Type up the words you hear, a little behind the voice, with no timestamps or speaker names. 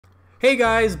Hey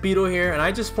guys, Beetle here, and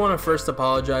I just want to first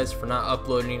apologize for not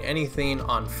uploading anything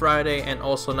on Friday and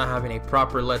also not having a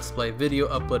proper Let's Play video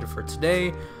uploaded for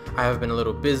today. I have been a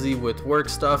little busy with work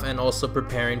stuff and also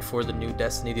preparing for the new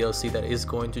Destiny DLC that is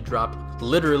going to drop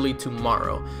literally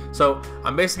tomorrow. So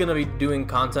I'm basically going to be doing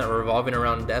content revolving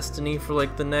around Destiny for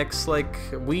like the next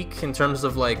week in terms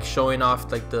of like showing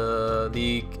off like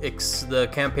the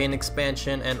campaign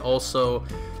expansion and also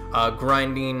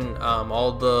grinding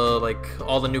all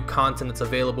the new content that's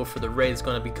available for the raid is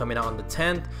going to be coming out on the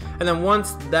 10th, and then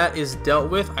once that is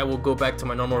dealt with, I will go back to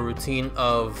my normal routine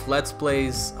of Let's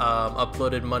Plays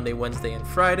uploaded Monday, Wednesday, and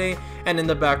Friday, and in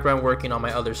the background working on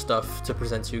my other stuff to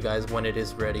present to you guys when it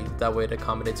is ready. That way it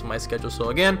accommodates my schedule. So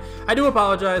again, I do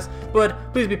apologize,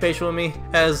 but please be patient with me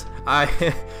as I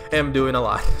am doing a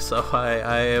lot. So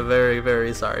I am very,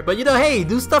 very sorry. But hey,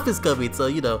 new stuff is coming,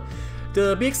 so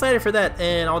to be excited for that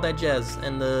and all that jazz.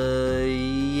 And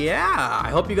yeah, I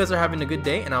hope you guys are having a good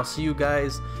day, and I'll see you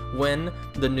guys when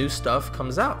the new stuff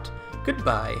comes out.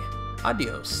 Goodbye.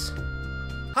 Adios.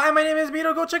 Hi, my name is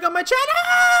Beetle. Go check out my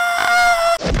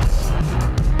channel!